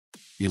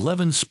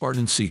11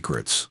 Spartan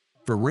Secrets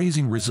for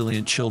Raising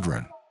Resilient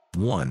Children.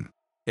 1.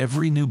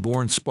 Every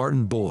newborn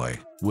Spartan boy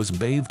was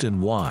bathed in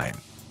wine.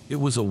 It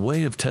was a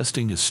way of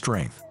testing his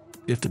strength.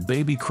 If the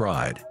baby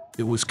cried,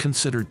 it was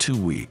considered too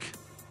weak.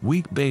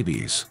 Weak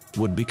babies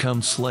would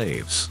become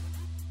slaves.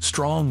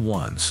 Strong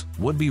ones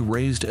would be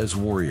raised as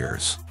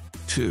warriors.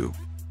 2.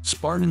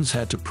 Spartans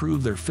had to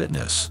prove their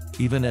fitness,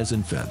 even as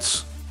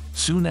infants.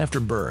 Soon after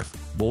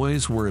birth,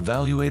 boys were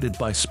evaluated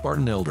by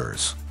Spartan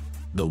elders.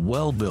 The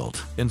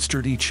well-built and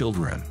sturdy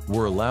children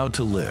were allowed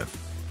to live.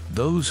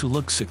 Those who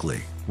looked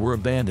sickly were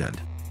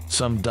abandoned.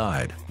 Some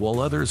died, while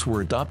others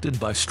were adopted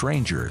by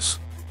strangers.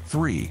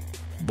 3.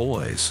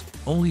 Boys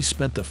only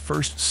spent the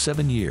first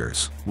 7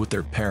 years with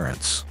their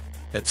parents.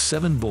 At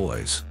 7,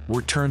 boys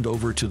were turned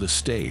over to the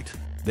state.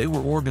 They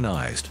were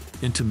organized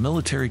into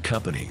military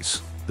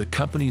companies. The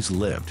companies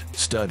lived,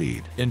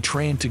 studied, and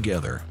trained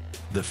together.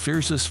 The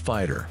fiercest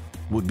fighter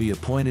would be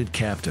appointed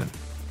captain.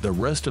 The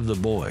rest of the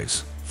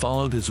boys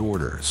followed his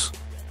orders.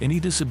 Any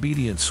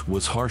disobedience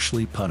was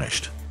harshly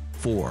punished.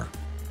 4.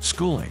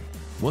 Schooling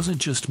wasn't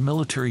just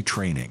military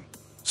training.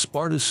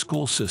 Sparta's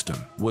school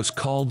system was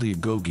called the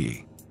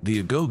agoge.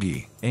 The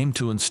agoge aimed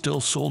to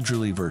instill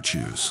soldierly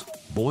virtues.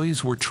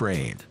 Boys were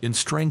trained in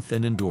strength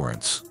and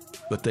endurance,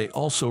 but they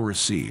also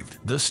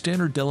received the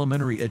standard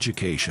elementary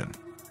education.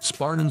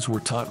 Spartans were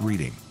taught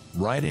reading,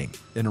 writing,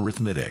 and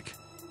arithmetic.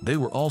 They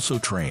were also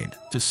trained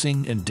to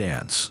sing and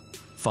dance.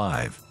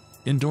 5.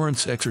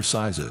 Endurance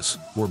exercises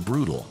were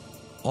brutal.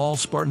 All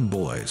Spartan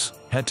boys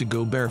had to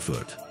go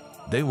barefoot.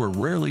 They were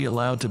rarely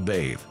allowed to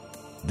bathe.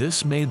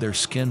 This made their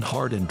skin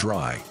hard and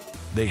dry.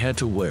 They had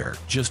to wear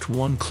just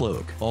one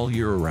cloak all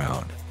year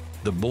around.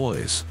 The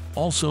boys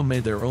also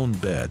made their own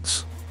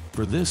beds.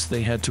 For this,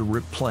 they had to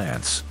rip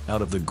plants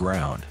out of the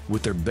ground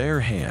with their bare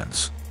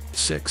hands.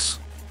 6.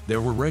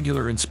 There were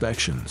regular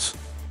inspections.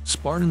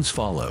 Spartans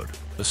followed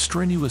a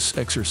strenuous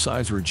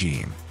exercise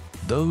regime.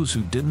 Those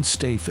who didn't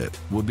stay fit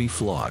would be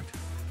flogged.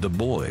 The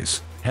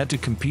boys had to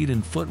compete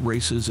in foot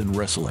races and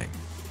wrestling.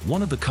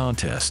 One of the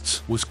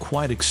contests was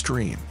quite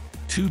extreme.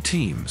 2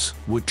 teams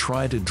would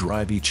try to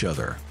drive each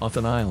other off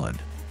an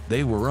island.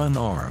 They were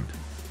unarmed.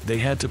 They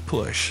had to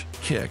push,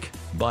 kick,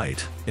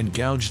 bite, and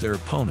gouge their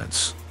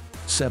opponents.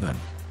 7.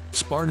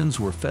 Spartans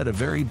were fed a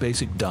very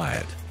basic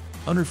diet.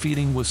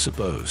 Underfeeding was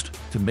supposed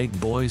to make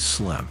boys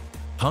slim.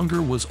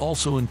 Hunger was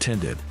also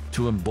intended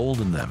to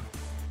embolden them.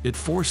 It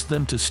forced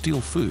them to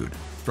steal food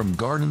from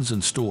gardens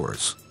and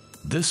stores.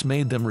 This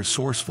made them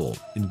resourceful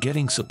in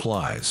getting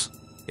supplies.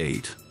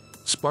 8.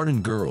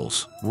 Spartan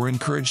girls were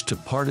encouraged to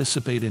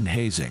participate in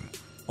hazing.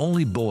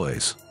 Only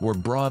boys were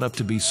brought up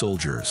to be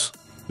soldiers,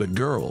 but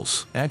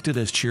girls acted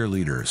as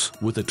cheerleaders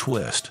with a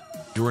twist.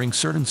 During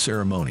certain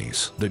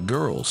ceremonies, the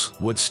girls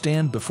would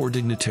stand before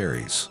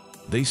dignitaries.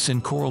 They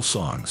sang choral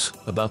songs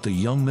about the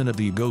young men of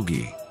the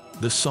agoge.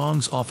 The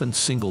songs often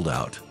singled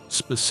out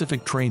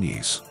specific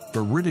trainees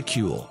for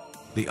ridicule.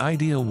 The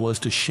idea was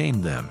to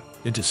shame them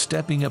into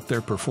stepping up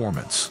their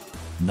performance.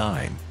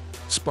 9.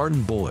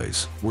 Spartan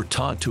boys were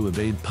taught to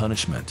evade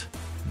punishment.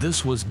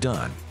 This was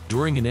done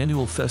during an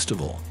annual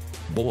festival.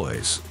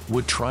 Boys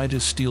would try to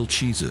steal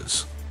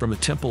cheeses from a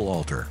temple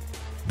altar.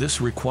 This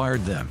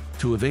required them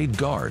to evade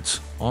guards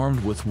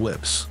armed with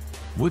whips.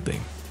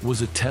 Whipping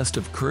was a test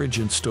of courage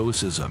and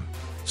stoicism,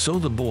 so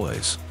the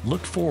boys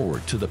looked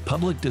forward to the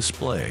public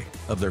display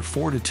of their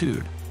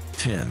fortitude.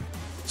 10.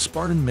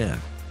 Spartan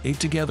men ate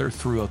together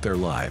throughout their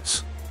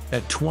lives.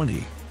 At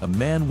 20, a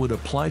man would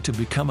apply to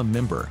become a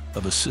member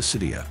of a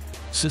syssitia.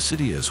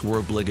 Syssitias were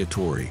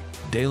obligatory,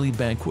 daily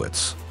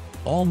banquets.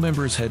 All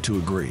members had to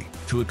agree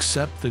to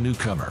accept the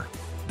newcomer.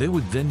 They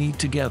would then eat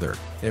together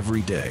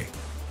every day.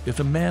 If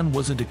a man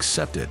wasn't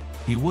accepted,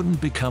 he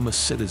wouldn't become a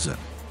citizen.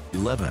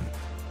 11.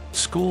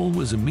 School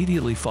was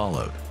immediately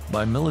followed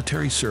by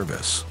military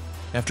service.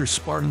 After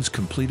Spartans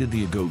completed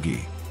the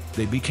agoge,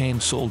 they became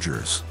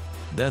soldiers.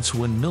 That's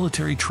when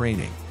military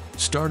training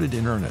started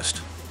in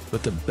earnest.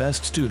 But the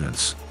best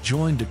students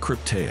joined the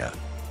Krypteia.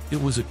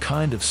 It was a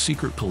kind of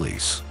secret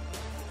police.